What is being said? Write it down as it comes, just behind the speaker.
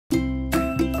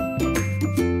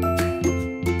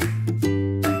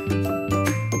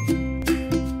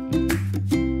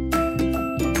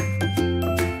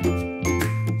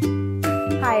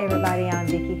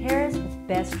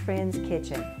Ben's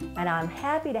Kitchen, and I'm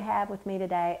happy to have with me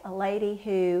today a lady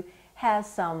who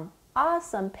has some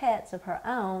awesome pets of her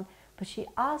own, but she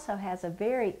also has a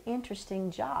very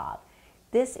interesting job.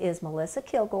 This is Melissa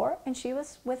Kilgore, and she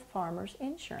was with Farmers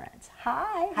Insurance.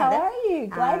 Hi, how are you?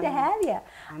 Glad to have you.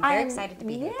 I'm very excited to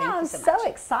be here. Yeah, Thank you I'm so much. so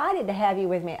excited to have you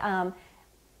with me.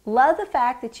 Love the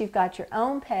fact that you've got your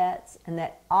own pets and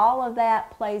that all of that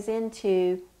plays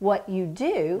into what you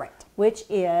do, Right. which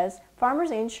is Farmers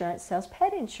Insurance sells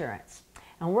pet insurance.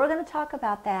 And we're going to talk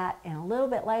about that in a little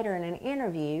bit later in an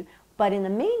interview. But in the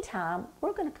meantime,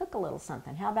 we're going to cook a little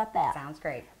something. How about that? Sounds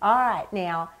great. All right.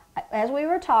 Now, as we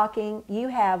were talking, you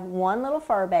have one little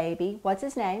fur baby. What's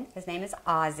his name? His name is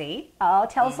Ozzy. Oh,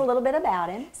 tell us a little bit about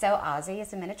him. So Ozzy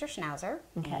is a miniature schnauzer,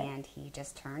 Okay. and he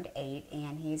just turned 8,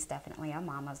 and he's definitely a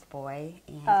mama's boy.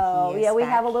 And Oh, he is yeah, we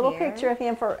back have a little here. picture of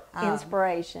him for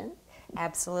inspiration.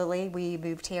 Absolutely. We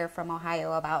moved here from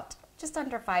Ohio about just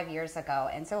under 5 years ago,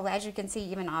 and so as you can see,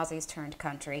 even Ozzy's turned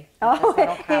country. With his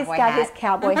little He's cowboy got hat. his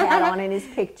cowboy hat on in his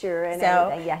picture and So,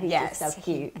 everything. Yeah, he's yes. just so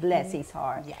cute. Bless his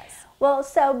heart. Yes. Well,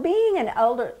 so being an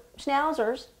older,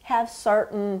 schnauzers have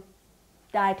certain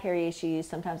dietary issues.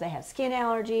 Sometimes they have skin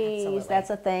allergies. Absolutely. That's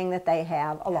a thing that they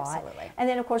have a lot. Absolutely. And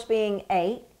then, of course, being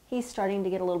 8, he's starting to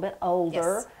get a little bit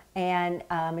older. Yes. And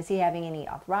is he having any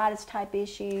arthritis type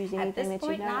issues? Anything At this that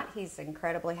point, you know? not. He's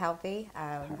incredibly healthy.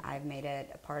 I've made it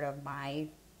a part of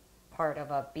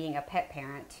being a pet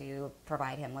parent to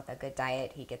provide him with a good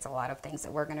diet. He gets a lot of things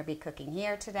that we're going to be cooking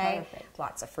here today. Perfect.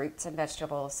 Lots of fruits and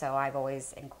vegetables. So I've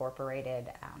always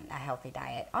incorporated a healthy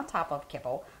diet on top of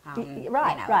kibble.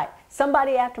 Right, right.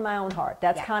 Somebody after my own heart.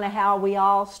 That's Yeah. kind of how we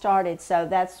all started. So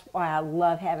that's why I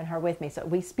love having her with me. So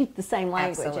we speak the same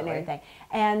language and Absolutely. everything.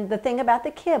 And the thing about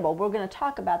the kibble, we're going to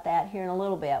talk about that here in a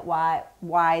little bit.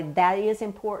 Why that is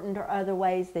important, or other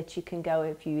ways that you can go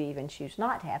if you even choose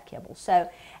not to have kibble. So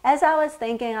as I was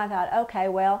thinking, I thought, okay,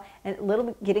 well,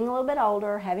 getting a little bit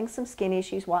older, having some skin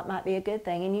issues, what might be a good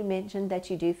thing? And you mentioned that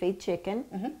you do feed chicken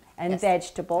and Yes,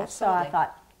 vegetables. So I absolutely.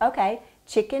 thought, okay,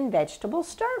 chicken vegetable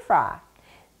stir fry.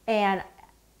 And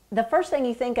the first thing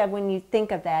you think of when you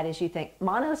think of that is you think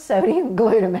monosodium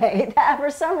glutamate. That, for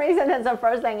some reason, is the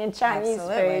first thing in Chinese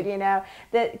Absolutely. food, you know,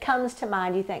 that comes to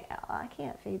mind. You think, oh, I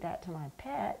can't feed that to my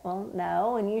pet. Well,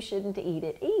 no, and you shouldn't eat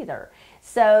it either.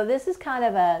 So this is kind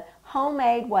of a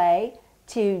homemade way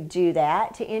to do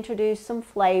that, to introduce some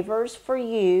flavors for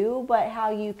you, but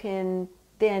how you can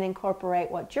then incorporate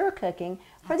what you're cooking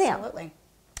for them. Absolutely.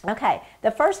 Okay,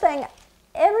 the first thing,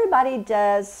 everybody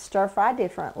does stir fry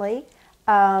differently.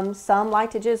 Some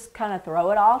like to just kind of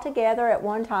throw it all together at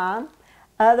one time.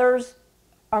 Others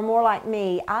are more like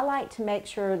me. I like to make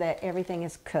sure that everything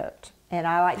is cooked. And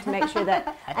I like to make sure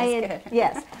that, That is good.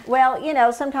 Yes. Well, you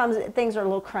know, sometimes things are a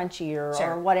little crunchier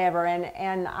Sure. or whatever.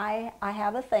 And I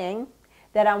have a thing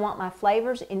that I want my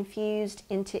flavors infused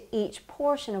into each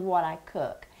portion of what I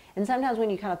cook. And sometimes when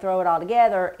you kind of throw it all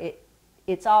together,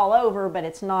 it's all over, but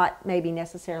it's not maybe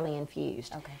necessarily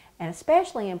infused. Okay. And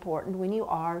especially important when you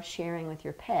are sharing with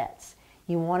your pets.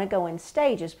 You want to go in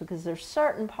stages because there's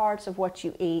certain parts of what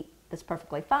you eat that's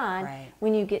perfectly fine. Right.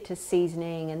 When you get to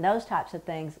seasoning and those types of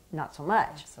things, not so much.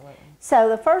 Absolutely. So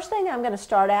the first thing I'm going to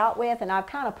start out with, and I've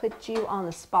kind of put you on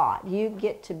the spot, you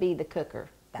get to be the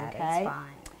cooker. That okay? is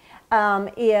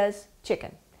fine. Is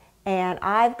chicken. And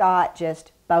I've got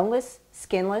just boneless,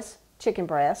 skinless chicken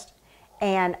breast.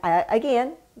 And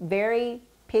again, very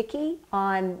picky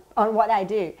on what I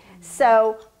do.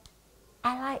 So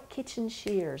I like kitchen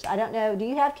shears. I don't know, do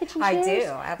you have kitchen I shears? do,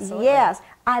 absolutely. Yes,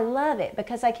 I love it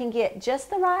because I can get just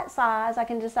the right size. I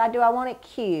can decide, do I want it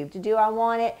cubed? Do I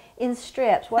want it in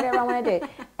strips? Whatever I want to do.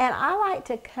 And I like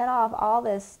to cut off all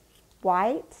this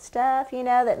white stuff, you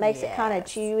know, that makes it kind of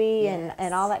Yes, chewy yes.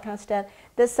 and all that kind of stuff.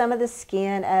 Some of the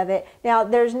skin of it. Now,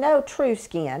 there's no true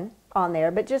skin on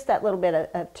there, but just that little bit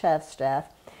of tough stuff.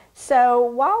 So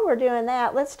while we're doing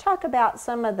that, let's talk about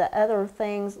some of the other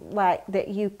things like that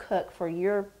you cook for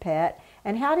your pet.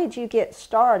 And how did you get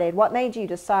started? What made you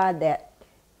decide that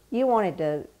you wanted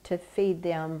to feed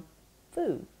them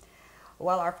food?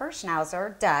 Well, our first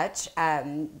schnauzer, Dutch,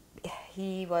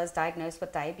 he was diagnosed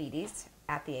with diabetes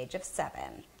at the age of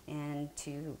 7 in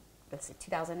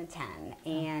 2010.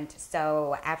 And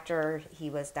so after he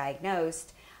was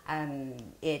diagnosed,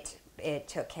 it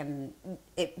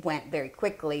went very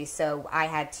quickly. So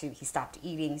he stopped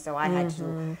eating. So I had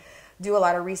to do a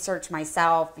lot of research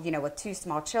myself, you know, with 2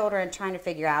 small children, trying to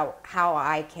figure out how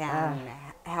I can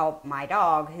help my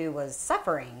dog who was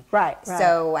suffering. Right.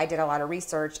 So I did a lot of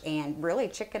research, and really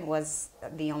chicken was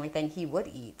the only thing he would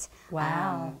eat.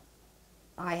 Wow.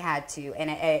 I had to, and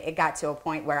it got to a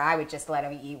point where I would just let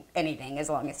him eat anything as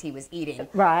long as he was eating.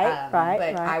 Right,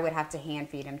 But I would have to hand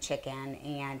feed him chicken,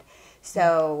 and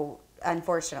so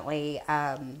unfortunately,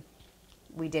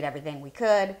 we did everything we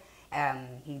could.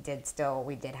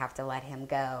 We did have to let him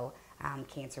go.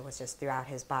 Cancer was just throughout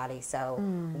his body, so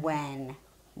when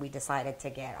we decided to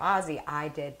get Ozzy, I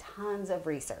did tons of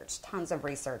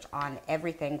research on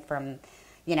everything from,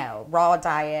 raw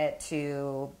diet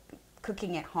to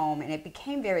cooking at home, and it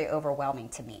became very overwhelming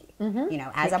to me.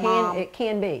 As a mom, it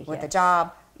can be with a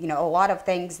job, a lot of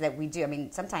things that we do. I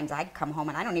mean, sometimes I come home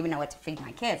and I don't even know what to feed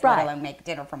my kids, right. let alone make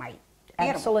dinner for my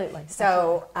animal. Absolutely.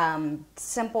 So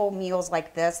simple meals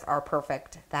like this are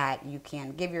perfect that you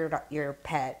can give your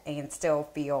pet and still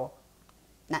feel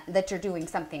that you're doing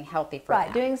something healthy for them.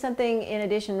 Right, doing something in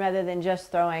addition rather than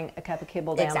just throwing a cup of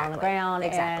kibble down on the ground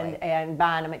and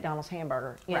buying a McDonald's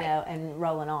hamburger, you know, and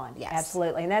rolling on. Yes.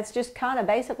 Absolutely. And that's just kind of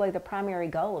basically the primary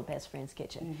goal of Best Friends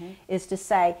Kitchen, is to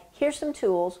say, here's some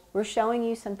tools, we're showing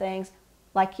you some things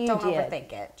like you did. Don't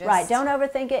overthink it. Right, don't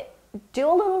overthink it. Do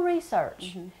a little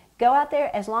research. Go out there,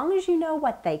 as long as you know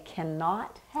what they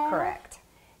cannot have. Correct.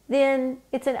 Then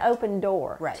it's an open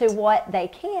door to what they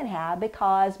can have,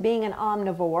 because being an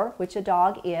omnivore, which a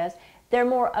dog is, they're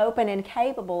more open and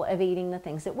capable of eating the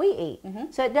things that we eat.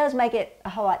 So it does make it a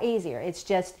whole lot easier. It's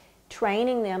just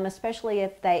training them, especially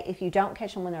if you don't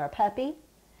catch them when they're a puppy.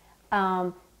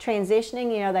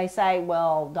 Transitioning, they say,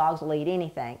 well, dogs will eat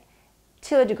anything.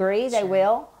 To a degree, they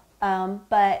will,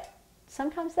 but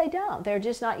sometimes they don't. They're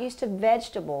just not used to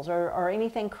vegetables or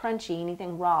anything crunchy,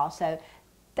 anything raw. So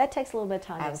that takes a little bit of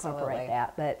time to incorporate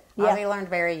that. But Ozzy learned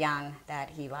very young that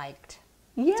he liked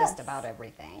just about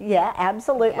everything. Yeah,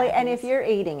 absolutely. And if you're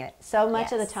eating it, so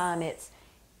much of the time it's,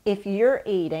 if you're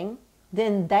eating,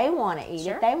 then they want to eat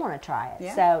it. They want to try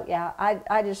it. So yeah,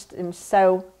 I just am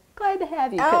so glad to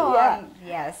have you.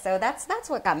 So that's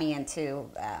what got me into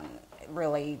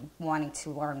really wanting to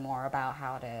learn more about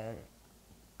how to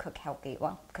cook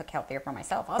healthier for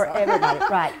myself also. For everybody,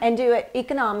 right. And do it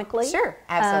economically. Sure,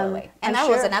 absolutely. And that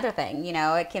was another thing,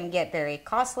 it can get very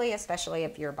costly, especially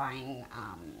if you're buying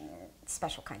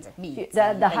special kinds of meats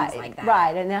and things like that.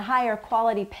 Right, and the higher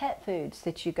quality pet foods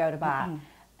that you go to buy.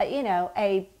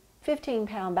 A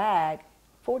 15-pound bag,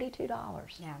 $42.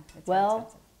 Yeah, it's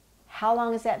well, how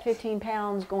long is that 15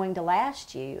 pounds going to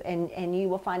last you? And you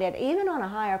will find out, even on a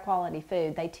higher quality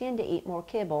food, they tend to eat more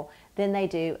kibble than they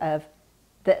do of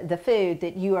the food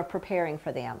that you are preparing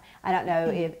for them. I don't know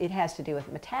if it has to do with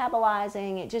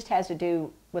metabolizing. It just has to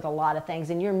do with a lot of things,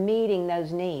 and you're meeting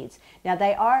those needs. Now,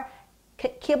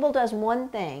 kibble does one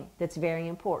thing that's very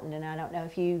important, and I don't know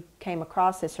if you came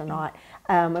across this or not,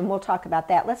 and we'll talk about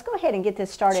that. Let's go ahead and get this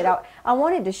started out. I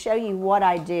wanted to show you what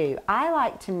I do. I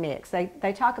like to mix.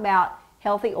 They talk about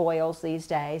healthy oils these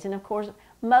days, and of course,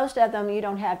 most of them, you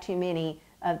don't have too many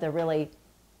of the really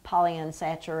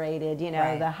polyunsaturated,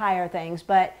 the higher things,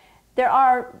 but there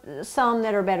are some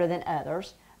that are better than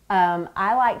others.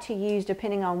 I like to use,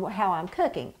 depending on how I'm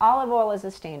cooking, olive oil is a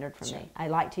standard for me. I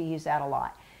like to use that a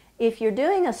lot. If you're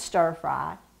doing a stir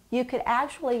fry, you could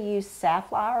actually use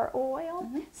safflower oil.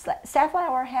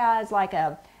 Safflower has like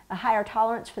a higher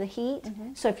tolerance for the heat.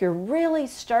 So if you're really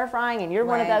stir frying and you're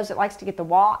one of those that likes to get the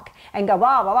wok and go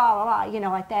blah, blah, blah, blah, blah,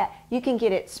 like that, you can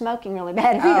get it smoking really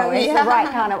bad if you don't use the right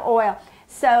kind of oil.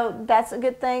 So that's a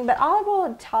good thing, but olive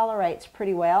oil tolerates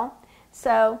pretty well.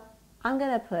 So I'm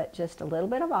going to put just a little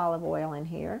bit of olive oil in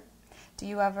here. Do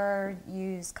you ever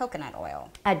use coconut oil?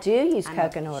 I do use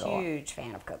coconut oil. I'm a huge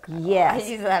fan of coconut oil. Yes. I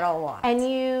use that a lot.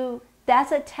 And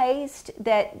that's a taste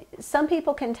that some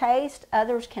people can taste,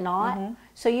 others cannot.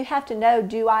 So you have to know,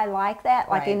 do I like that?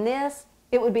 Like in this,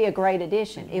 it would be a great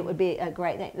addition. It would be a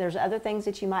great thing. There's other things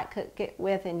that you might cook it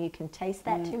with and you can taste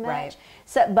that too much.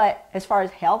 So, but as far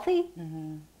as healthy,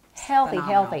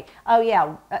 healthy. Oh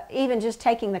yeah, even just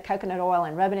taking the coconut oil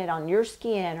and rubbing it on your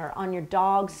skin or on your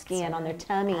dog's skin, on their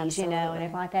tummies, and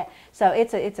everything like that. So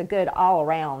it's a good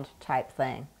all-around type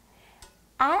thing.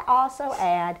 I also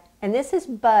add, and this is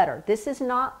butter. This is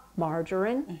not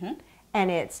margarine, and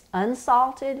it's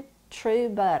unsalted, true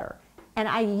butter. And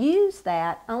I use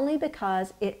that only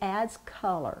because it adds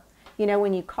color.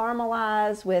 When you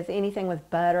caramelize with anything with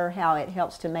butter, how it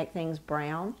helps to make things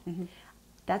brown.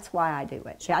 That's why I do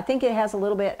it. I think it has a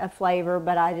little bit of flavor,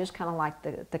 but I just kind of like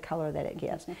the color that it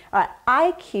gives. All right,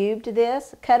 I cubed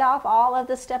this, cut off all of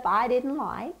the stuff I didn't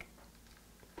like,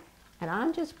 and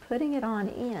I'm just putting it on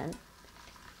in.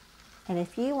 And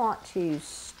if you want to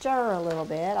stir a little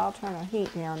bit, I'll turn the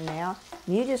heat down now.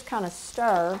 You just kind of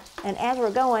stir, and as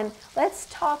we're going, let's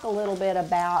talk a little bit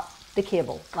about the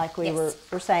kibble, like we were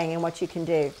saying, and what you can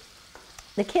do.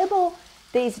 The kibble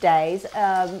these days,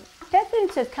 pet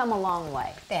foods have come a long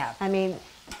way. They have. I mean,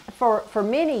 for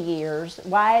many years,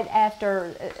 right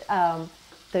after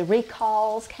the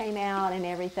recalls came out and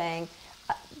everything,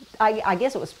 I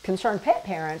guess it was concerned pet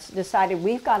parents decided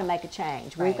we've got to make a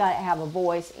change. Right. We've got to have a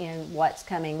voice in what's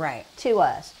coming Right. to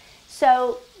us.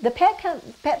 So the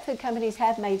pet food companies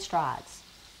have made strides.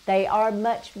 They are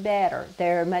much better.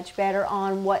 They're much better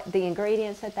on what the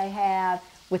ingredients that they have,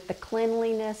 with the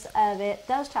cleanliness of it,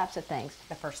 those types of things.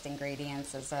 The first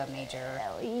ingredients is a major...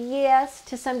 Yes,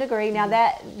 to some degree. Now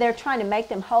that they're trying to make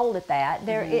them hold at that,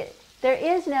 there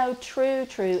is no true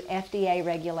FDA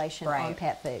regulation on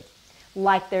pet food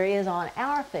like there is on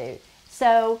our food.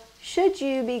 So should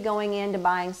you be going into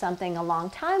buying something a long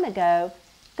time ago,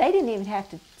 they didn't even have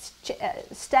to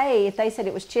stay. If they said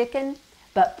it was chicken,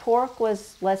 but pork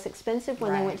was less expensive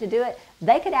when they went to do it,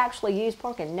 they could actually use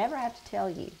pork and never have to tell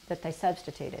you that they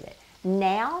substituted it.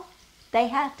 Now, they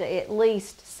have to at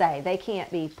least say they can't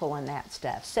be pulling that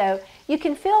stuff. So you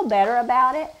can feel better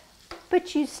about it,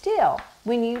 but you still,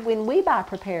 when we buy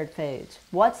prepared foods,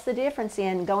 what's the difference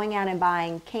in going out and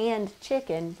buying canned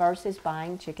chicken versus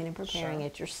buying chicken and preparing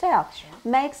it yourself?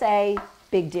 Makes a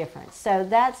big difference. So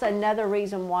that's another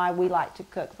reason why we like to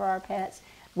cook for our pets.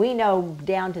 We know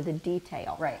down to the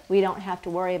detail. Right. We don't have to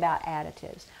worry about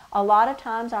additives. A lot of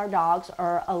times our dogs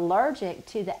are allergic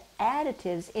to the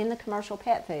additives in the commercial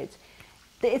pet foods.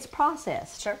 It's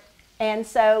processed. Sure. And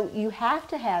so you have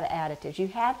to have additives. You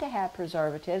have to have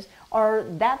preservatives, or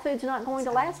that food's not going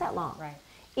to last that long. Right.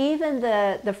 Even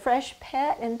the fresh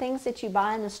pet and things that you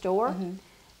buy in the store,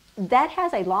 that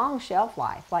has a long shelf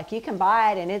life. Like you can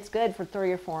buy it and it's good for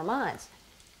 3 or 4 months.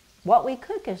 What we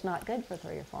cook is not good for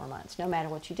 3 or 4 months, no matter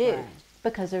what you do,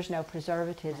 because there's no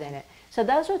preservatives in it. So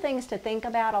those are things to think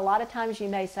about. A lot of times you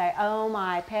may say, oh,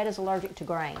 my pet is allergic to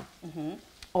grain,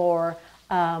 or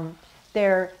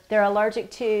they're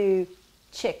allergic to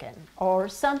chicken, or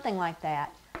something like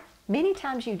that. Many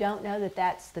times you don't know that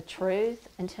that's the truth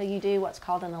until you do what's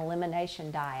called an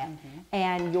elimination diet.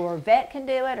 And your vet can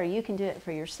do it, or you can do it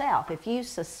for yourself. If you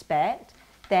suspect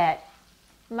that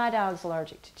my dog's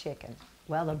allergic to chicken,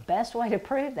 well, the best way to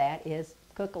prove that is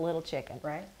cook a little chicken.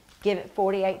 Right. Give it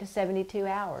 48 to 72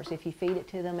 hours. If you feed it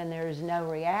to them and there's no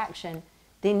reaction,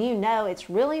 then you know it's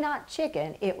really not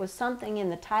chicken. It was something in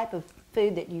the type of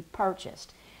food that you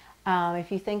purchased.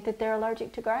 If you think that they're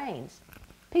allergic to grains,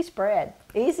 piece of bread.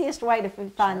 Easiest way to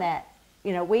find that,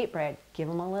 wheat bread. Give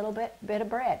them a little bit of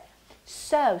bread.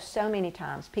 So many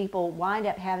times people wind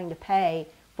up having to pay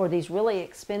for these really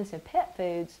expensive pet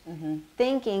foods,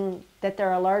 thinking that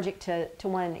they're allergic to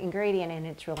one ingredient, and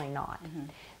it's really not.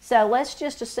 So let's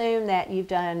just assume that you've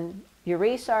done your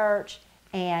research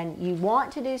and you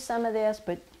want to do some of this,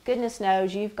 but goodness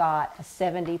knows you've got a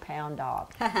 70-pound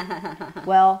dog.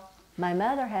 Well, my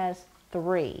mother has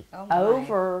 3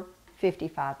 over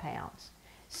 55 pounds.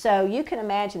 So you can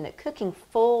imagine that cooking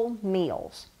full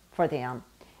meals for them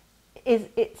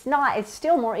it's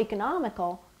still more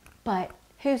economical, but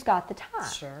who's got the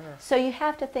time? Sure. So you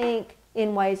have to think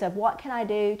in ways of what can I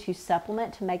do to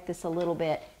supplement to make this a little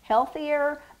bit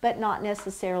healthier, but not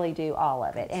necessarily do all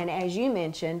of it. And as you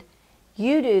mentioned,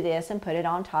 you do this and put it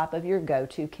on top of your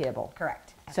go-to kibble.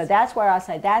 Correct. So that's where I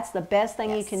say that's the best thing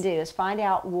you can do, is find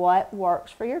out what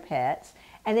works for your pets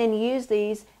and then use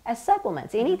these as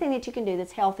supplements. Anything that you can do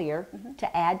that's healthier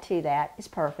to add to that is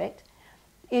perfect.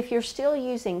 If you're still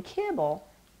using kibble,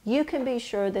 you can be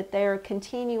sure that they're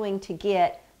continuing to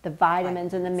get the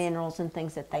vitamins and the minerals and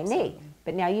things that they need.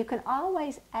 But now you can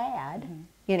always add,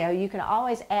 you can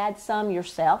always add some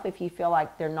yourself if you feel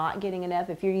like they're not getting enough.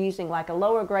 If you're using like a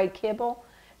lower grade kibble,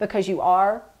 because you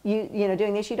are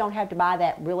doing this, you don't have to buy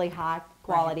that really high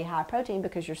quality, high protein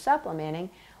because you're supplementing,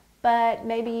 but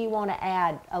maybe you want to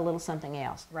add a little something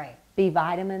else. Right. B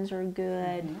vitamins are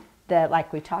good.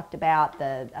 Like we talked about,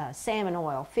 the salmon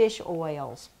oil, fish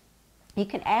oils. You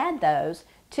can add those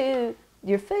to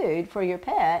your food for your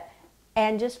pet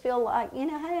and just feel like, hey,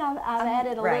 I've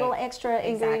added a little extra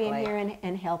ingredient here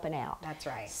and helping out. That's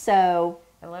right. So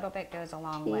a little bit goes a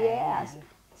long way. Yes.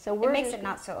 So it makes it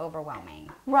not so overwhelming.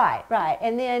 Right.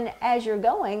 And then as you're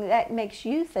going, that makes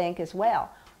you think as well,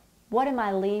 what am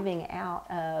I leaving out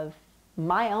of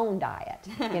my own diet?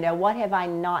 What have I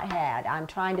not had? I'm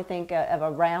trying to think of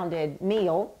a rounded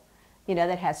meal,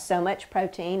 that has so much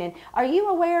protein. And are you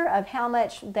aware of how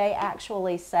much they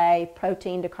actually say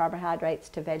protein to carbohydrates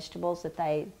to vegetables that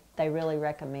they really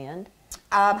recommend?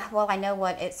 Well, I know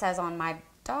what it says on my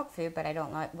dog food, but I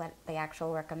don't know what the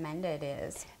actual recommended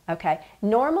is. Okay.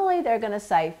 Normally they're going to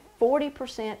say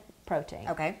 40% protein.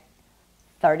 Okay.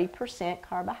 30%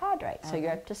 carbohydrates, so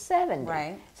you're up to 70.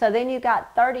 Right. So then you've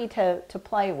got 30 to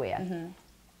play with.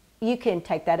 You can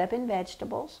take that up in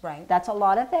vegetables. Right. That's a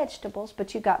lot of vegetables,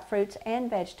 but you've got fruits and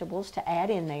vegetables to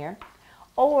add in there.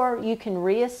 Or you can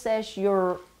reassess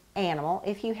your animal.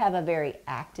 If you have a very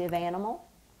active animal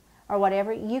or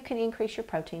whatever, you can increase your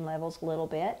protein levels a little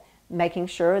bit, making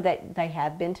sure that they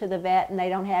have been to the vet and they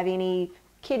don't have any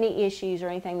kidney issues or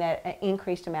anything that an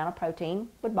increased amount of protein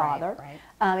would bother. Right.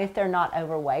 If they're not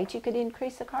overweight, you could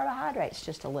increase the carbohydrates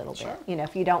just a little bit. You know,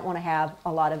 if you don't want to have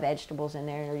a lot of vegetables in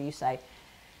there, or you say,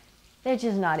 they're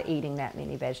just not eating that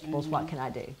many vegetables, what can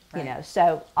I do? Right. You know,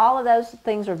 so all of those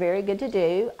things are very good to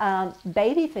do.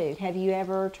 Baby food, have you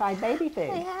ever tried baby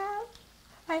food?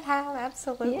 I have,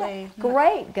 absolutely. Yeah.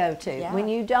 Great go-to. Yeah. When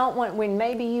you don't want, when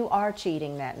maybe you are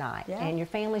cheating that night Yeah. and your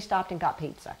family stopped and got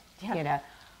pizza, Yeah. you know,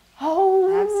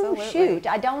 oh, Absolutely. shoot,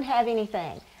 I don't have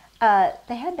anything.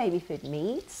 They have baby food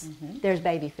meats. There's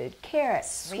baby food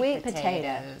carrots, sweet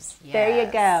potatoes. There you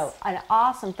go. Yes. An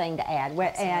awesome thing to add.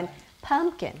 And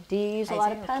pumpkin. Do you use a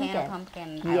lot of pumpkin? Can of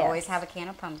pumpkin. Yes. I always have a can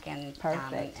of pumpkin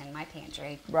in my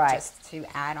pantry. Right. Just to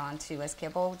add on to as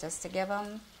kibble, just to give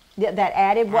them. Yeah, that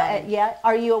added, yeah.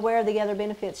 Are you aware of the other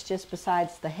benefits just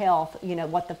besides the health, you know,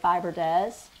 what the fiber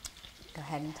does? Go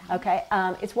ahead and tell me. Okay.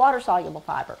 It's water-soluble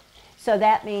fiber. So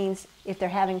that means if they're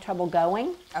having trouble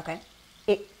going, Okay.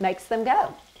 it makes them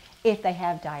go. If they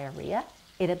have diarrhea,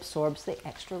 it absorbs the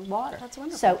extra water. That's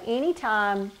wonderful. So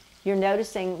anytime you're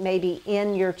noticing maybe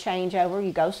in your changeover,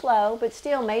 you go slow, but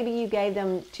still maybe you gave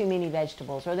them too many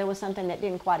vegetables or there was something that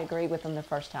didn't quite agree with them the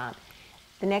first time.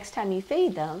 The next time you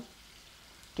feed them,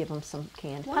 give them some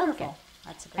canned pumpkin.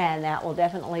 That's a great, And that will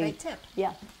definitely, great tip.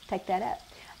 yeah, take that up.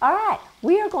 All right,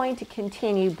 we are going to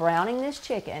continue browning this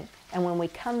chicken, and when we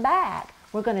come back,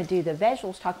 we're going to do the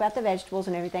vegetables, talk about the vegetables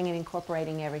and everything and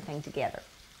incorporating everything together.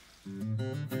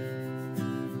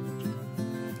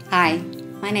 Hi,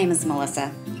 my name is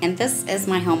Melissa, and this is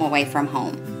my home away from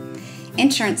home.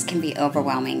 Insurance can be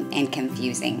overwhelming and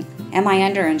confusing. Am I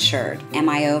underinsured? Am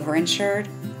I overinsured?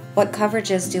 What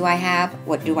coverages do I have?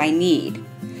 What do I need?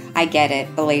 I get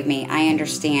it, believe me, I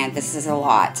understand this is a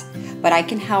lot, but I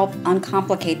can help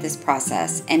uncomplicate this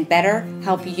process and better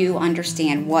help you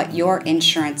understand what your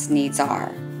insurance needs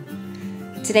are.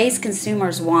 Today's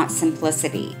consumers want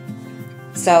simplicity.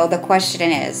 So the question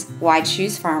is, why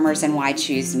choose Farmers and why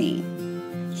choose me?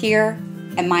 Here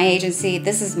at my agency,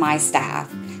 this is my staff.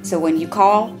 So when you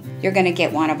call, you're going to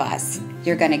get one of us.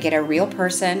 You're going to get a real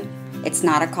person. It's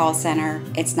not a call center.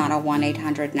 It's not a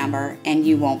 1-800 number, and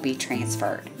you won't be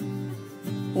transferred.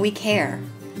 We care.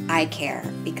 I care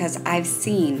because I've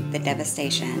seen the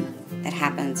devastation that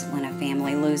happens when a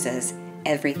family loses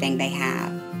everything they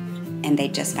have and they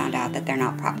just found out that they're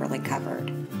not properly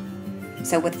covered.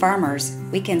 So with Farmers,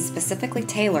 we can specifically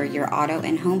tailor your auto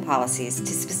and home policies to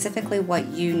specifically what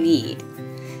you need.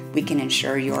 We can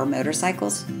insure your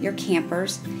motorcycles, your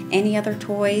campers, any other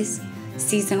toys,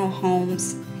 seasonal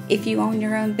homes. If you own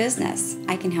your own business,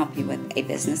 I can help you with a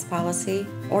business policy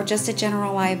or just a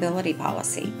general liability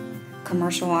policy,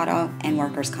 commercial auto and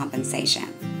workers' compensation,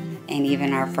 and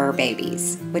even our fur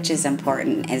babies, which is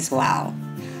important as well.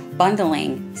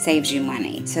 Bundling saves you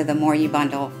money, so the more you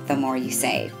bundle, the more you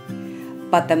save.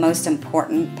 But the most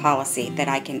important policy that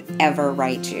I can ever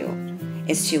write you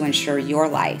is to insure your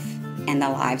life and the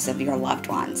lives of your loved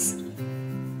ones.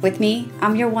 With me,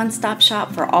 I'm your one-stop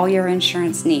shop for all your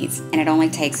insurance needs, and it only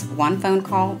takes one phone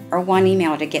call or one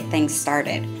email to get things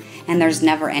started, and there's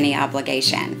never any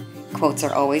obligation. Quotes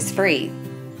are always free.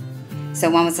 So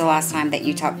when was the last time that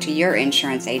you talked to your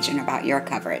insurance agent about your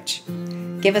coverage?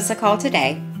 Give us a call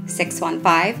today,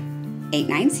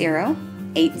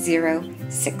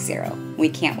 615-890-8060. We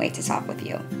can't wait to talk with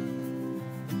you.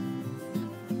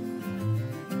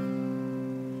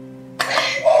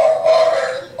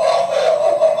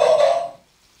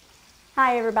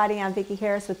 Hi everybody, I'm Vicki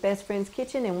Harris with Best Friends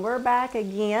Kitchen, and we're back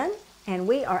again, and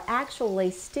we are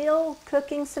actually still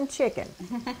cooking some chicken.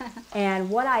 And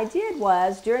what I did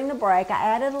was, during the break, I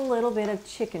added a little bit of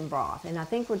chicken broth, and I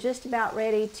think we're just about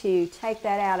ready to take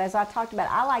that out. As I talked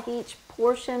about, I like each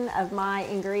portion of my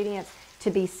ingredients to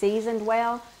be seasoned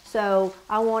well, so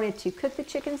I wanted to cook the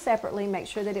chicken separately, make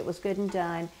sure that it was good and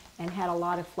done, and had a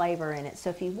lot of flavor in it.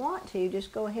 So if you want to,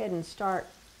 just go ahead and start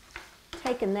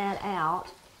taking that out.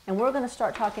 And we're going to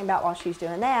start talking about, while she's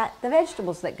doing that, the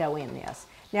vegetables that go in this.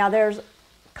 Now, there's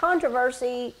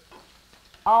controversy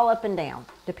all up and down,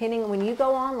 depending when you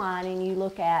go online and you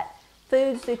look at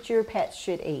foods that your pets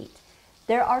should eat.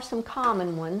 There are some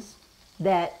common ones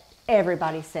that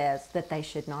everybody says that they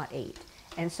should not eat.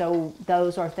 And so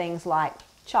those are things like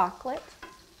chocolate,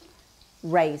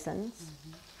 raisins,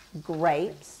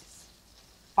 grapes,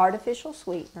 artificial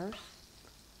sweeteners,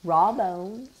 raw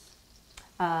bones,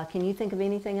 Can you think of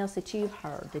anything else that you've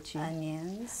heard that you?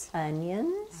 Onions.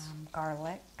 Onions.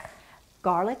 Garlic.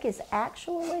 Garlic is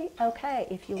actually okay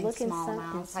if you look in small some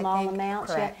amounts, in small I think.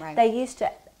 amounts. Correct, Yeah. right. They used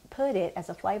to put it as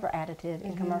a flavor additive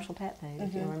in commercial pet food.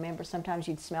 If you remember, sometimes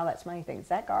you'd smell that smell and you think, is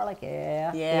that garlic?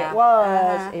 Yeah, Yeah. it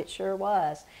was. It sure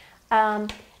was.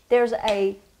 There's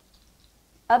a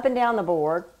up and down the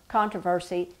board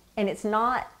controversy, and it's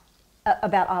not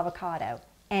about avocado,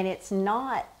 and it's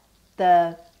not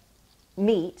the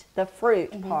meat, the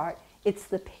fruit part, it's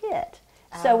the pit.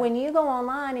 So when you go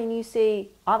online and you see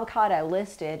avocado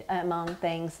listed among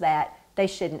things that they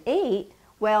shouldn't eat,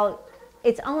 well,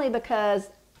 it's only because,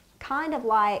 kind of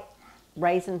like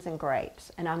raisins and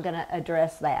grapes, and I'm going to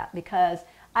address that because,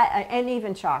 and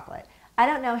even chocolate. I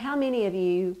don't know how many of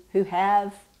you who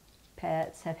have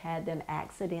pets have had them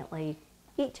accidentally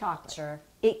eat chocolate,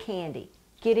 eat candy,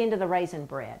 get into the raisin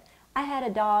bread. I had a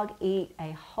dog eat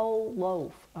a whole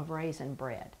loaf of raisin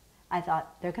bread. I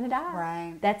thought, they're going to die.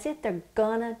 Right. That's it, they're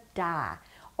going to die.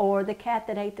 Or the cat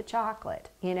that ate the chocolate,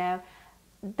 you know.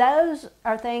 Those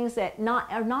are things that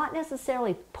are not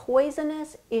necessarily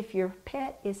poisonous if your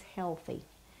pet is healthy.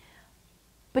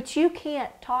 But you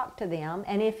can't talk to them,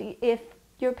 and if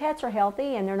your pets are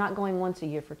healthy and they're not going once a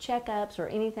year for checkups or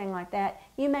anything like that,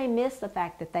 you may miss the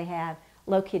fact that they have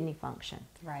low kidney function.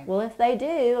 Right. Well, if they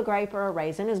do, a grape or a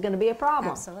raisin is going to be a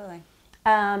problem. Absolutely.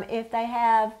 If they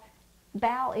have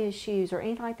bowel issues or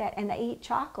anything like that and they eat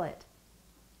chocolate,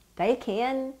 they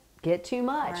can get too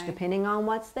much depending on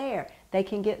what's there. They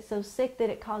can get so sick that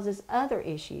it causes other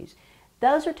issues.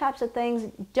 Those are types of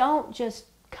things, don't just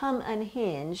come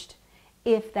unhinged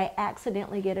if they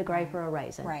accidentally get a grape or a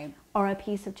raisin or a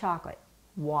piece of chocolate.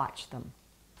 Watch them.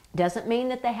 Doesn't mean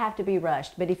that they have to be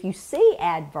rushed, but if you see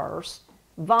adverse,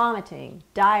 vomiting,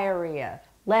 diarrhea,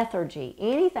 lethargy,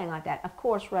 anything like that, of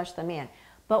course rush them in.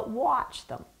 But watch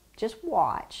them. Just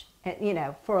watch, you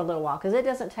know, for a little while, because it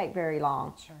doesn't take very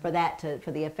long for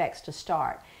the effects to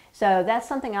start. So that's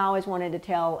something I always wanted to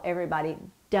tell everybody.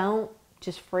 Don't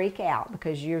just freak out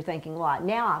because you're thinking, well,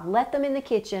 now I've let them in the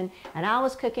kitchen and I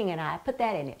was cooking and I put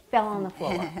that in, it fell on the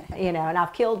floor, you know, and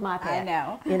I've killed my pet. I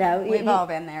know. You know, we've all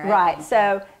been there. Right.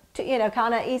 So to, you know,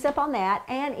 kind of ease up on that.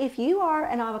 And if you are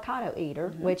an avocado eater,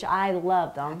 which I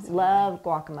love them, love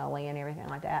guacamole and everything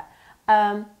like that,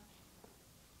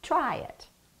 try it.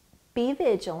 Be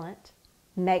vigilant.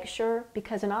 Make sure,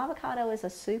 because an avocado is a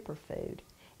superfood.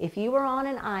 If you were on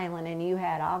an island and you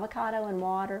had avocado and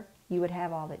water, you would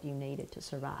have all that you needed to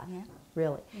survive,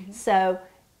 really. So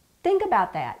think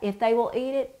about that. If they will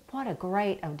eat it, what a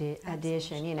great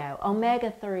addition, you know,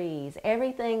 omega-3s,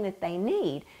 everything that they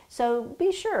need. So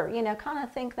be sure, you know, kind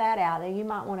of think that out, and you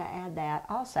might want to add that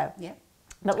also.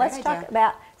 But let's talk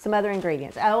about some other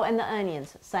ingredients. Oh, and the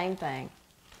onions, same thing.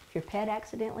 If your pet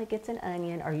accidentally gets an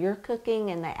onion, or you're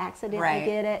cooking and they accidentally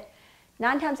get it,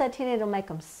 9 times out of 10 it'll make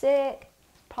them sick.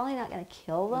 Probably not going to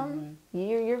kill them.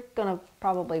 You're going to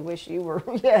probably wish you were,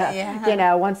 you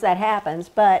know, once that happens.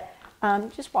 But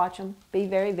just watch them. Be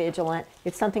very vigilant.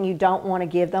 It's something you don't want to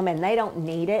give them, and they don't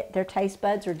need it. Their taste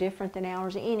buds are different than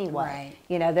ours anyway.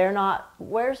 You know, they're not,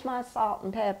 where's my salt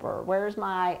and pepper? Where's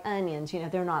my onions? You know,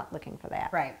 they're not looking for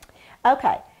that.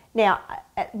 Okay. Now,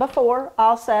 before,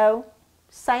 also,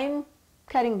 same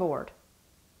cutting board.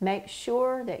 Make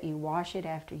sure that you wash it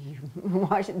after you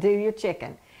do your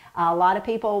chicken. A lot of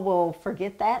people will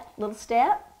forget that little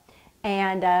step,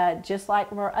 and just like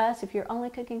for us, if you're only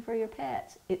cooking for your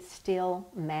pets, it still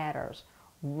matters.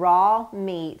 Raw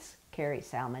meats carry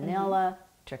salmonella,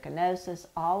 trichinosis,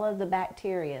 all of the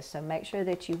bacteria, so make sure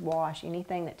that you wash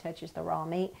anything that touches the raw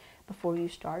meat before you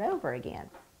start over again.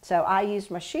 So I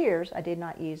used my shears, I did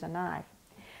not use a knife.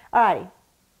 Alrighty,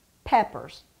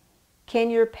 peppers. Can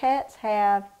your pets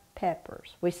have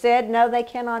peppers? We said no, they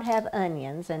cannot have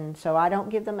onions, and so I don't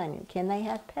give them onions. Can they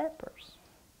have peppers?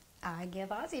 I give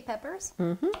Aussie peppers.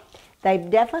 They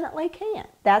definitely can.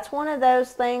 That's one of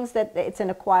those things that it's an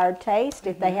acquired taste.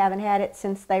 If they haven't had it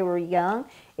since they were young,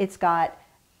 it's got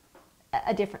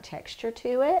a different texture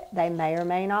to it. They may or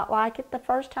may not like it the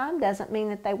first time. Doesn't mean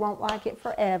that they won't like it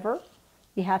forever.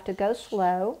 You have to go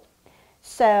slow.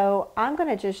 So I'm going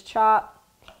to just chop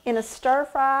in a stir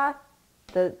fry.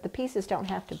 The pieces don't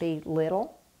have to be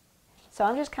little. So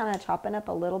I'm just kind of chopping up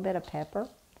a little bit of pepper.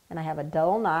 And I have a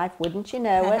dull knife, wouldn't you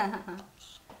know it?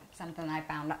 Something I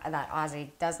found that Ozzy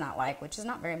does not like, which is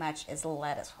not very much, is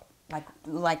lettuce.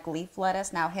 Like leaf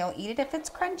lettuce. Now, he'll eat it if it's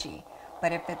crunchy.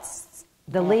 But if it's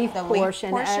the leaf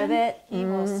portion of it, he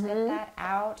will spit that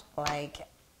out like...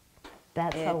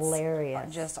 That's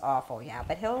hilarious. Just awful, yeah.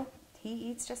 But he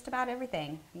eats just about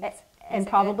everything. And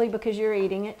probably because you're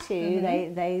eating it too,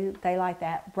 they like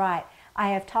that. Right. I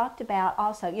have talked about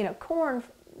also, you know, corn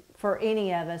for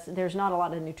any of us, there's not a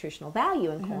lot of nutritional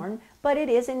value in corn, but it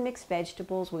is in mixed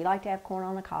vegetables. We like to have corn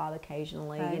on the cob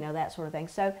occasionally, you know, that sort of thing.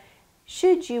 So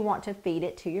should you want to feed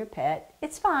it to your pet,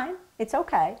 it's fine. It's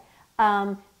okay.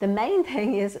 The main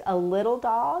thing is a little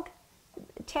dog,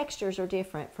 textures are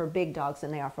different for big dogs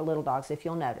than they are for little dogs, if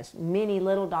you'll notice. Many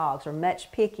little dogs are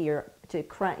much pickier to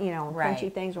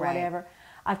crunchy things or whatever.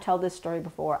 I've told this story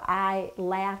before. I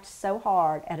laughed so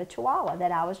hard at a Chihuahua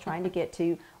that I was trying to get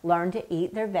to learn to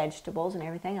eat their vegetables and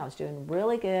everything. I was doing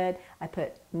really good. I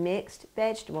put mixed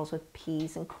vegetables with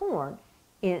peas and corn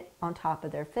on top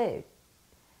of their food.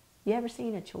 You ever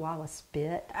seen a Chihuahua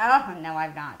spit? Oh, no,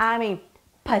 I've not. I mean,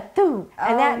 patoom,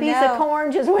 and that piece of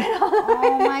corn just went on.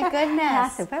 Oh my goodness! I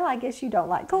said, well, I guess you don't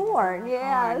like corn.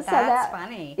 Yeah, corn. so that's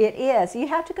funny. It is. You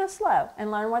have to go slow and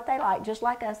learn what they like. Just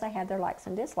like us, they have their likes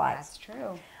and dislikes. That's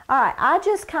true. All right, I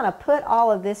just kind of put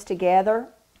all of this together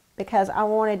because I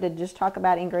wanted to just talk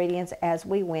about ingredients as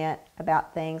we went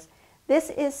about things.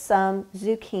 This is some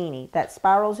zucchini, that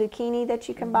spiral zucchini that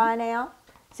you can buy now.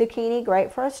 Zucchini,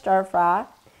 great for a stir fry.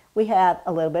 We have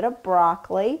a little bit of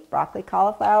broccoli,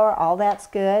 cauliflower, all that's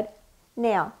good.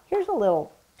 Now, here's a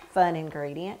little fun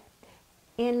ingredient.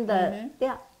 In the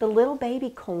the little baby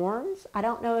corns, I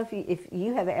don't know if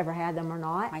you have ever had them or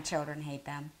not. My children hate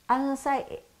them. I was going to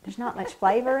say, there's not much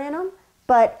flavor in them,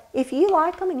 but if you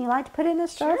like them and you like to put it in a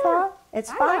stir fry,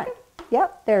 it's fine. Like it.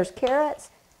 Yep, there's carrots.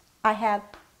 I have,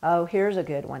 oh, here's a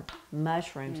good one,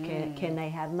 mushrooms. Can they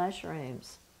have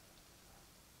mushrooms?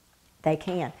 They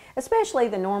can, especially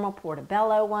the normal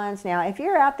portobello ones. Now, if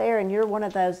you're out there and you're one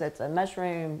of those that's a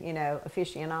mushroom, you know,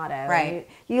 aficionado, right?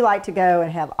 You like to go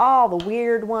and have all the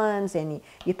weird ones, and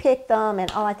you pick them and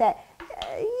all like that.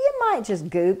 You might just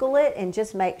Google it and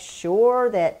just make sure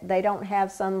that they don't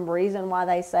have some reason why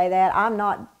they say that. I'm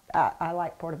not. I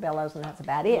like portobellos, and that's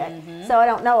about it. So I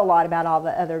don't know a lot about all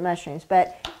the other mushrooms.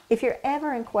 But if you're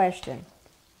ever in question,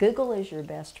 Google is your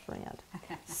best friend.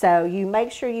 So you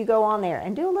make sure you go on there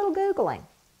and do a little Googling.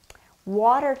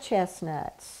 Water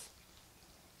chestnuts.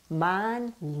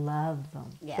 Mine love them,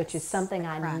 which is something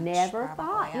I never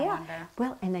thought. I wonder.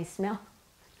 Well, and they smell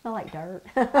like dirt.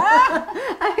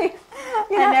 I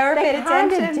mean, I never paid They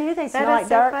attention. do. They That smell like is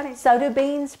so dirt. funny. So do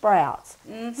bean sprouts.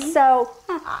 So,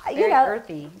 Very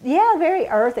earthy. Yeah, very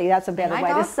earthy. That's a better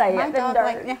way to say it than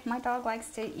dirt. My dog likes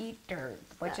to eat dirt,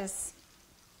 which is...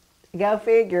 Go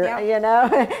figure, you know.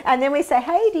 And then we say,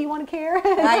 hey, do you want a carrot?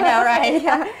 I know, right?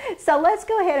 Yeah. So let's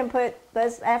go ahead and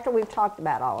after we've talked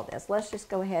about all of this, let's just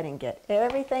go ahead and get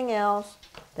everything else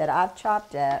that I've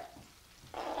chopped up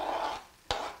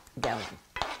going.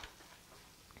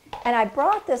 And I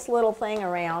brought this little thing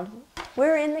around.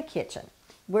 We're in the kitchen.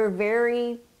 We're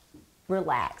very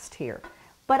relaxed here.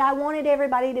 But I wanted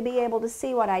everybody to be able to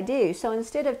see what I do. So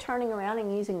instead of turning around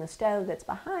and using the stove that's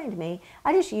behind me,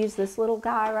 I just use this little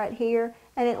guy right here,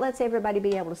 and it lets everybody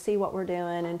be able to see what we're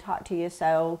doing and talk to you.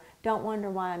 So don't wonder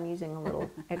why I'm using a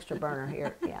little extra burner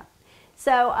here. Yeah.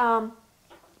 So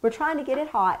we're trying to get it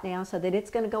hot now so that it's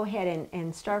going to go ahead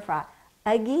and stir fry.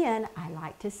 Again, I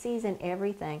like to season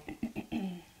everything.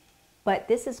 But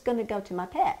this is going to go to my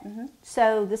pet.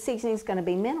 So the seasoning is going to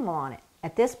be minimal on it.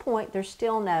 At this point, there's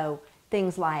still no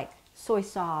things like soy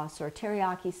sauce or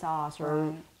teriyaki sauce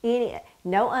or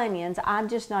no onions. I'm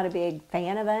just not a big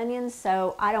fan of onions,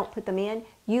 so I don't put them in.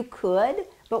 You could,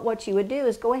 but what you would do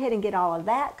is go ahead and get all of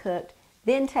that cooked,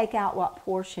 then take out what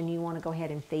portion you want to go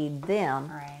ahead and feed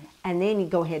them, and then you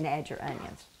go ahead and add your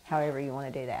onions, however you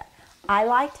want to do that. I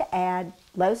like to add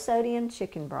low sodium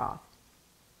chicken broth.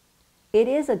 It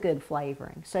is a good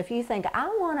flavoring. So if you think,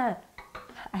 I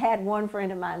had one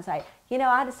friend of mine say, you know,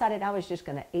 I decided I was just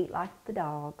going to eat like the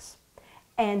dogs.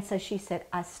 And so she said,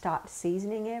 I stopped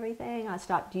seasoning everything. I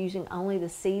stopped using only the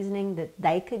seasoning that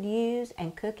they could use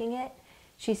and cooking it.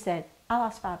 She said, I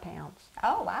lost 5 pounds.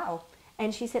 Oh, wow.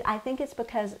 And she said, I think it's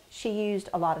because she used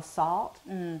a lot of salt.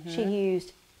 She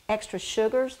used extra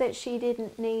sugars that she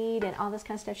didn't need and all this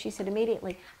kind of stuff. She said,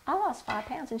 immediately, I lost 5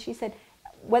 pounds. And she said,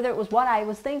 whether it was what I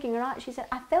was thinking or not, she said,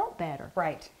 I felt better.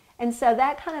 Right. And so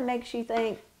that kind of makes you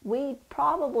think, we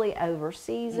probably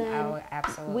over-season. Oh,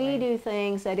 absolutely. We do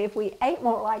things that if we ate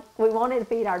more like we wanted to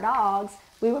feed our dogs,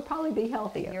 we would probably be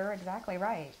healthier. You're exactly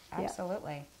right.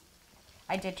 Absolutely.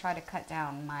 Yeah. I did try to cut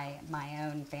down my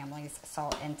own family's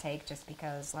salt intake just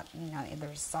because, you know,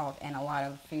 there's salt in a lot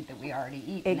of food that we already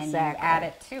eat. And then you add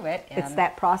it to it. And it's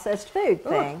that processed food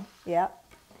thing. Yep.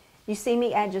 You see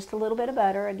me add just a little bit of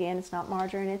butter. Again, it's not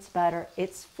margarine, it's butter.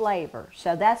 It's flavor.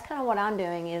 So that's kind of what I'm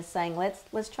doing, is saying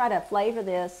let's try to flavor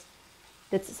this.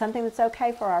 That's something that's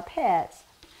okay for our pets,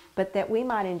 but that we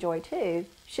might enjoy too,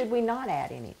 should we not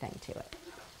add anything to it.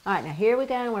 All right, now here we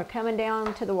go, and we're coming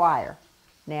down to the wire.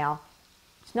 Now,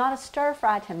 it's not a stir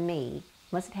fry to me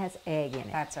unless it has egg in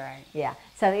it. That's right. Yeah,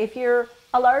 so if you're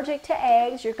allergic to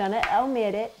eggs, you're going to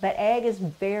omit it, but egg is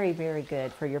very, very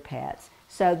good for your pets.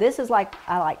 So this is like,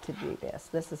 I like to do this.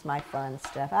 This is my fun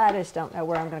stuff. I just don't know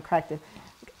where I'm going to crack this.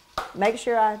 Make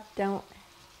sure I don't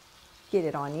get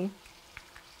it on you.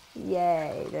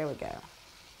 Yay, there we go.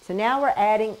 So now we're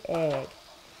adding egg.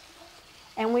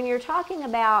 And when you're talking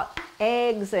about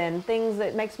eggs and things,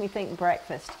 that makes me think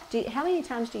breakfast. How many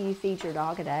times do you feed your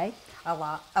dog a day? A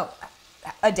lot. Oh,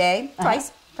 a day?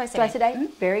 Twice? Twice a day? Mm-hmm.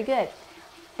 Very good.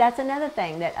 That's another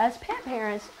thing that us pet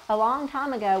parents, a long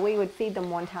time ago, we would feed them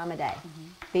one time a day.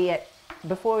 Be it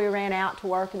before we ran out to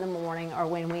work in the morning or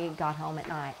when we got home at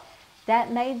night.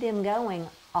 That made them going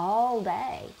all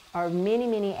day or many,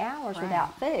 many hours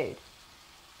without food.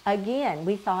 Again,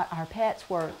 we thought our pets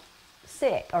were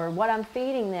sick or what I'm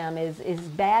feeding them is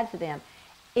bad for them.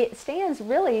 It stands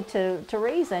really to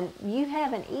reason. You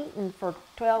haven't eaten for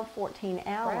 12, 14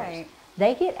 hours. Right.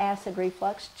 They get acid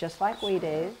reflux just like we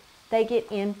do. They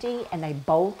get empty and they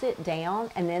bolt it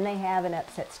down, and then they have an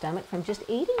upset stomach from just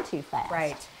eating too fast.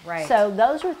 Right, right. So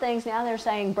those are things now they're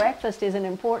saying breakfast is an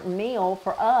important meal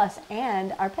for us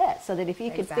and our pets, so that if you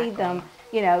could feed them,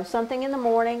 you know, something in the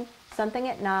morning, something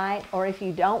at night, or if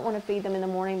you don't want to feed them in the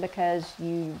morning because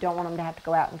you don't want them to have to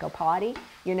go out and go potty,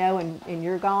 you know, and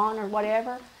you're gone or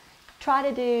whatever, try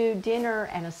to do dinner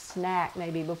and a snack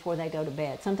maybe before they go to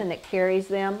bed, something that carries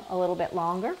them a little bit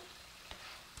longer.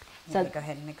 So go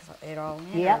ahead and mix it all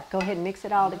in. Yep, go ahead and mix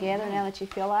it all together now that you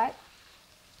feel like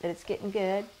that it's getting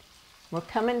good. We're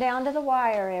coming down to the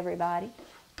wire, everybody.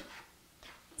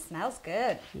 Smells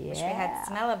good. Yeah. Wish we had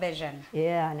smell-o-vision.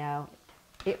 Yeah, I know.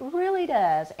 It really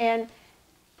does. And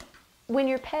when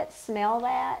your pets smell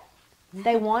that,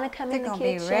 they want to come in the kitchen.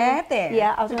 They're going to be right there.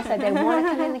 Yeah, I was going to say they want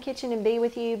to come in the kitchen and be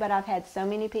with you, but I've had so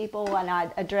many people, and I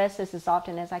address this as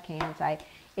often as I can, say,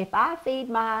 if I feed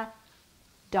my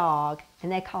dog,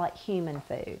 and they call it human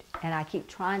food, and I keep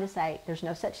trying to say there's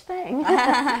no such thing.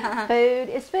 Food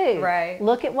is food. Right.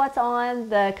 Look at what's on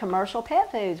the commercial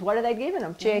pet foods. What are they giving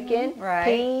them? Chicken,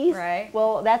 peas. Right.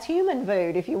 Well, that's human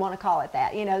food if you want to call it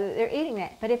that. You know, they're eating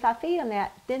that. But if I feed them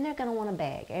that, then they're going to want to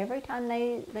beg every time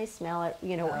they smell it.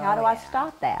 You know, how do I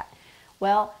stop that?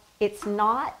 Well, it's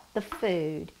not the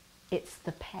food, it's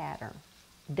the pattern,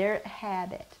 their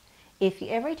habit. If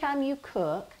every time you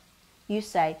cook, you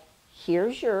say,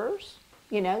 here's yours,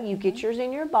 you know, you get yours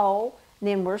in your bowl,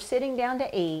 then we're sitting down to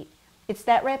eat. It's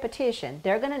that repetition.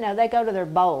 They're going to know they go to their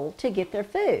bowl to get their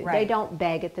food. Right. They don't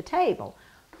beg at the table.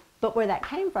 But where that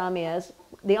came from is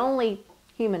the only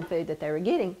human food that they were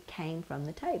getting came from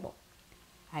the table.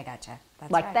 I gotcha.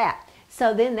 That's like right. that.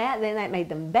 So then that made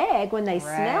them beg when they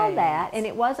smelled that, and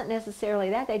it wasn't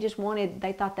necessarily that. They just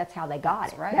they thought that's how they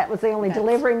got it. Right. That was the only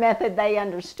delivery method they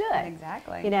understood.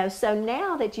 Exactly. You know, so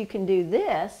now that you can do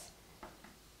this,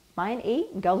 fine, eat,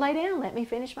 and go lay down. Let me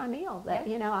finish my meal.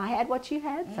 You know, I had what you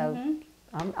had, so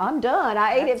I'm done.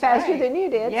 I ate it faster than you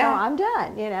did, so I'm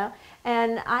done, you know.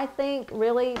 And I think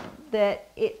really that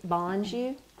it bonds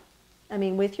you, I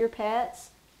mean, with your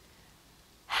pets.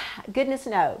 Goodness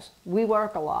knows, we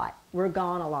work a lot. We're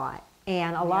gone a lot.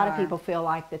 And a lot of people feel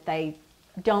like that they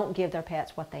don't give their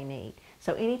pets what they need.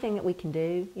 So anything that we can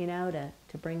do, you know,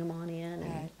 to bring them on in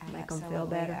and make them feel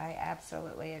better. I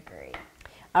absolutely agree.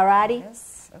 Alrighty.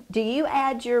 Yes. Do you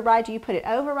add your rice? Do you put it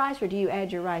over rice, or do you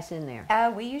add your rice in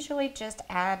there? We usually just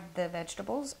add the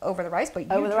vegetables over the rice, but you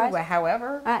over the rice?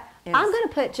 However. I'm going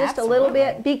to put just a little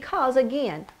bit because,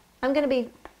 again, I'm going to be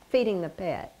feeding the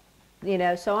pet, you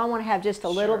know, so I want to have just a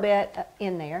little bit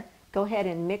in there. Go ahead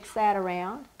and mix that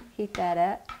around, heat that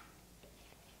up,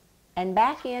 and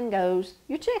back in goes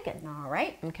your chicken. All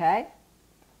right. Okay.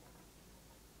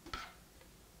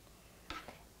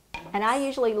 And I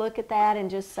usually look at that and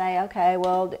just say, okay,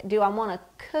 well, do I want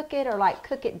to cook it or like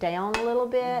cook it down a little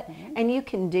bit? And you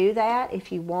can do that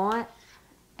if you want.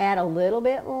 Add a little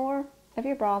bit more of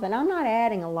your broth. And I'm not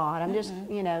adding a lot. I'm just,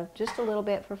 you know, just a little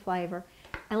bit for flavor.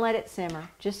 And let it simmer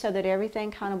just so that everything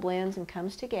kind of blends and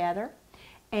comes together.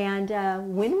 And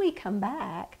when we come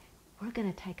back, we're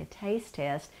going to take a taste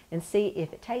test and see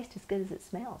if it tastes as good as it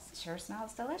smells. It sure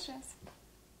smells delicious.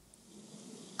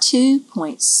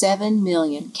 2.7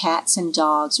 million cats and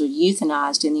dogs are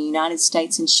euthanized in the United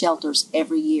States in shelters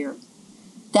every year.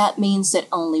 That means that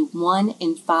only 1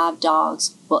 in 5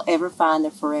 dogs will ever find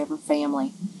their forever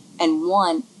family, and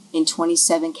 1 in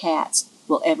 27 cats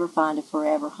will ever find a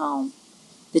forever home.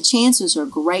 The chances are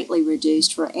greatly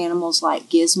reduced for animals like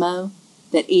Gizmo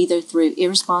that either through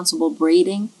irresponsible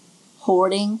breeding,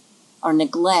 hoarding, or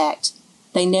neglect,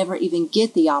 they never even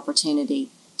get the opportunity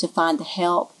to find the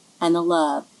help and the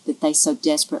love that they so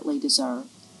desperately deserve.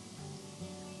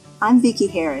 I'm Vicki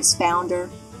Harris,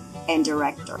 founder and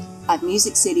director of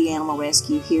Music City Animal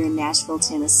Rescue here in Nashville,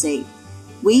 Tennessee.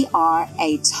 We are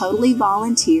a totally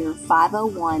volunteer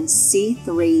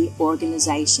 501c3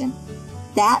 organization.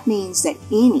 That means that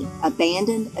any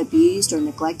abandoned, abused, or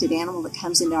neglected animal that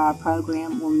comes into our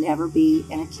program will never be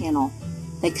in a kennel.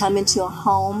 They come into a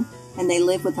home and they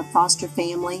live with a foster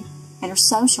family and are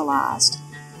socialized.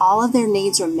 All of their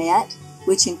needs are met,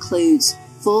 which includes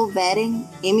full vetting,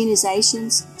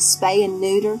 immunizations, spay and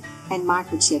neuter, and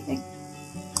microchipping.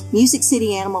 Music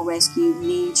City Animal Rescue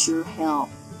needs your help.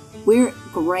 We're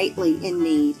greatly in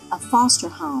need of foster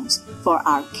homes for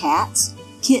our cats,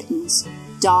 kittens,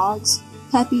 dogs,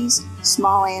 puppies,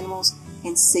 small animals,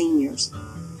 and seniors.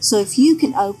 So if you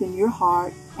can open your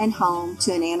heart and home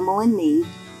to an animal in need,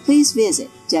 please visit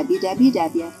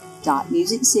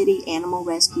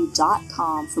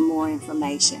www.musiccity.animalrescue.com for more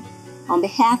information. On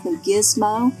behalf of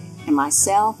Gizmo and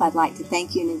myself, I'd like to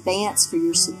thank you in advance for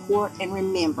your support, and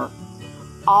remember,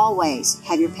 always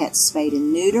have your pets spayed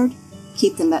and neutered,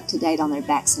 keep them up to date on their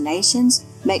vaccinations,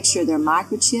 make sure they're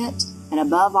microchipped, and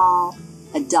above all,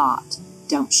 adopt,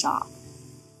 don't shop.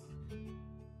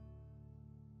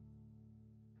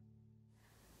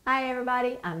 Hi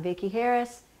everybody, I'm Vicki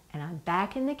Harris, and I'm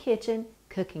back in the kitchen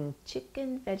cooking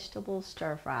chicken vegetable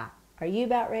stir fry. Are you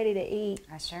about ready to eat?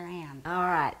 I sure am. All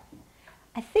right.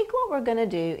 I think what we're going to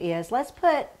do is let's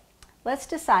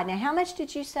decide. Now, how much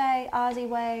did you say Ozzy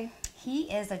weigh?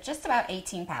 He is just about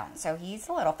 18 pounds, so he's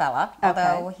a little fella, Okay.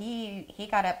 although he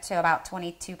got up to about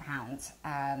 22 pounds.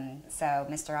 So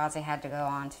Mr. Ozzy had to go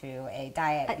on to a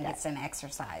diet and get some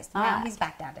exercise. Now he's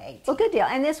back down to 18. Well, good deal.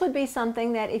 And this would be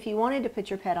something that if you wanted to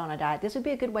put your pet on a diet, this would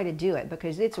be a good way to do it,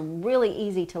 because it's really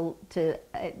easy to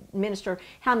administer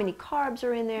how many carbs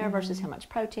are in there versus how much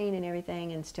protein and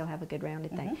everything, and still have a good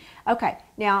rounded thing. Okay,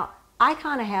 now I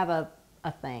kind of have a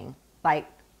thing, like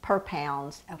per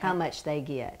pounds, how much they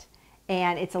get.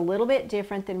 And it's a little bit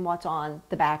different than what's on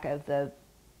the back of the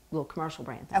little commercial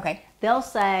brand thing. Okay. They'll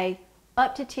say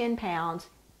up to 10 pounds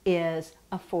is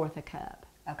a fourth a cup.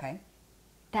 Okay.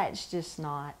 That's just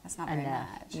not That's not enough.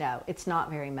 very much. No, it's not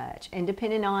very much. And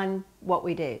depending on what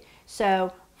we do.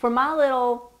 So for my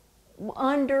little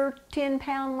under 10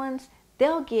 pound ones,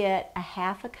 they'll get a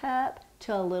half a cup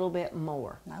to a little bit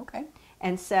more. Okay.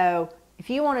 And so if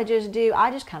you want to just do,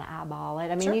 I just kind of eyeball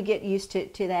it. I mean, you get used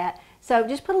to that. So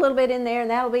just put a little bit in there, and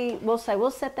that'll be, we'll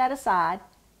set that aside,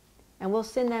 and we'll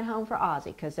send that home for Ozzy,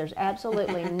 because there's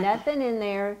absolutely nothing in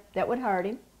there that would hurt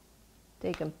him. So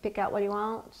he can pick out what he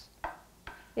wants.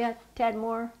 Yeah, tad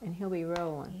more, and he'll be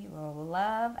rolling. He will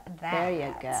love that. There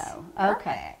you go. Perfect.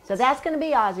 Okay, so that's going to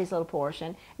be Ozzy's little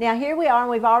portion. Now here we are, and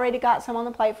we've already got some on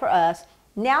the plate for us.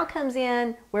 Now comes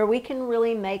in where we can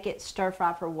really make it stir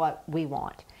fry for what we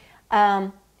want.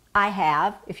 I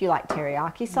have, if you like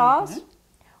teriyaki sauce,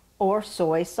 or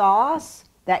soy sauce,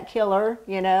 that killer,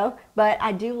 you know, but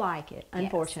I do like it,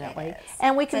 unfortunately. Yes, it is.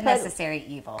 And we It's can a put, necessary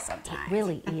evil sometimes. it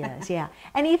really is, yeah.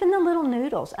 And even the little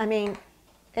noodles. I mean,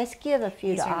 let's give a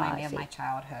few These to remind me of Ozzy. my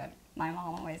childhood. My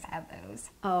mom always had those.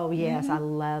 Oh yes, I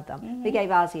love them. We gave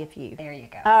Ozzy a few. There you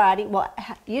go. Alrighty, well,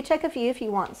 you take a few if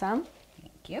you want some.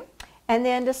 Thank you. And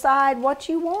then decide what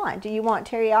you want. Do you want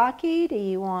teriyaki? Do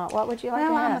you want, what would you like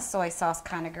Well, to I'm a have? soy sauce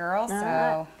kind of girl, so.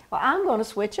 Alright. Well, I'm going to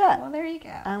switch up. Well, there you go.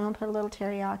 I'm going to put a little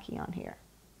teriyaki on here.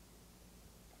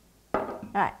 All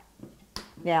right.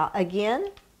 Now, again,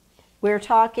 we're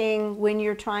talking when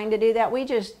you're trying to do that, we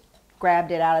just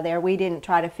grabbed it out of there. We didn't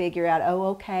try to figure out, oh,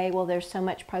 okay, well, there's so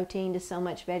much protein to so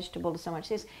much vegetable to so much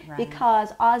this,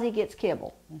 because Ozzy gets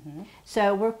kibble.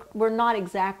 So we're not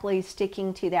exactly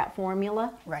sticking to that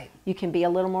formula. Right. You can be a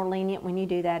little more lenient when you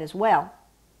do that as well.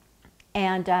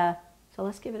 And so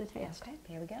let's give it a taste. Okay,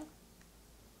 here we go.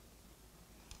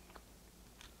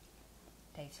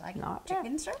 Tastes like Not bad.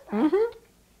 chicken stir fry.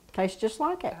 Tastes just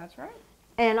like it. That's right.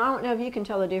 And I don't know if you can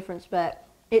tell the difference, but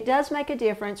it does make a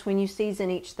difference when you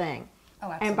season each thing. Oh,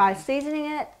 absolutely. And by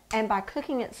seasoning it and by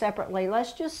cooking it separately,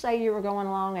 let's just say you were going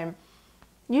along and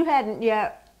you hadn't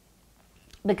yet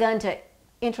begun to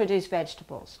introduce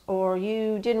vegetables, or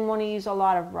you didn't want to use a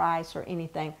lot of rice or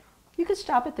anything, you could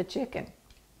stop at the chicken.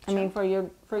 I mean, for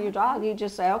your dog, you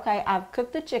just say, okay, I've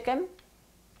cooked the chicken,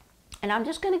 and I'm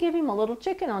just going to give him a little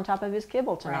chicken on top of his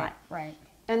kibble tonight. Right.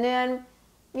 And then,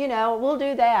 you know, we'll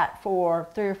do that for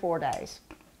 3 or 4 days.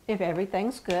 If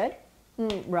everything's good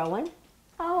and rolling,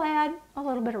 I'll add a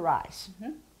little bit of rice.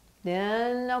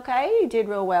 Then, okay, you did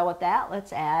real well with that.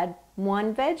 Let's add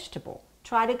one vegetable.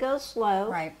 Try to go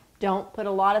slow. Right. Don't put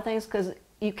a lot of things, because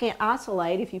you can't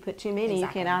isolate. If you put too many, Exactly.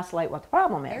 you can't isolate what the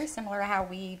problem is. Very similar to how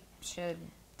we should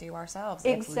do ourselves.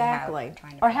 Exactly. If we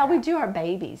have, Or how we do our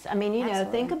babies. I mean, you know,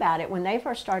 Absolutely. think about it. When they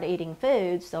first start eating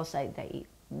foods, they'll say they eat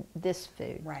this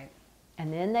food. Right.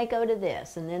 And then they go to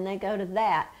this, and then they go to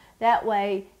that. That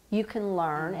way you can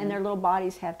learn, and their little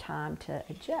bodies have time to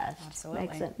adjust.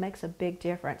 Absolutely. Makes a big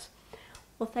difference.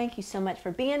 Well, thank you so much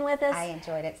for being with us. I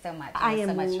enjoyed it so much. It was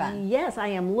so much fun. Yes, I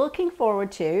am looking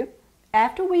forward to,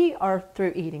 after we are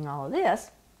through eating all of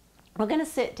this, we're going to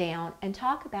sit down and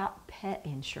talk about pet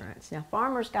insurance. Now,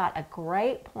 Farmer's got a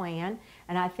great plan,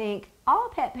 and I think all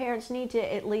pet parents need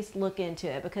to at least look into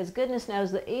it, because goodness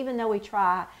knows that even though we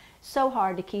try so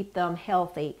hard to keep them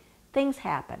healthy, things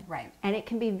happen. Right. And it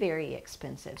can be very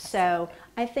expensive. So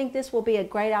I think this will be a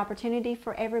great opportunity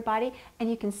for everybody. And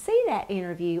you can see that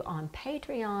interview on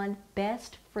Patreon,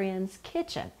 Best Friends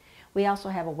Kitchen. We also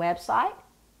have a website,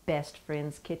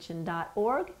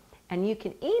 bestfriendskitchen.org. And you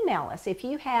can email us if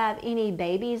you have any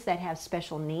babies that have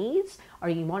special needs or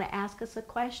you want to ask us a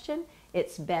question.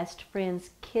 It's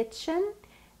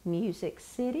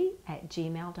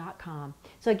bestfriendsKitchenMusicCity@gmail.com.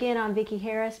 So again, I'm Vicki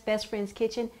Harris, Best Friends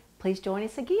Kitchen. Please join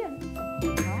us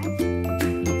again.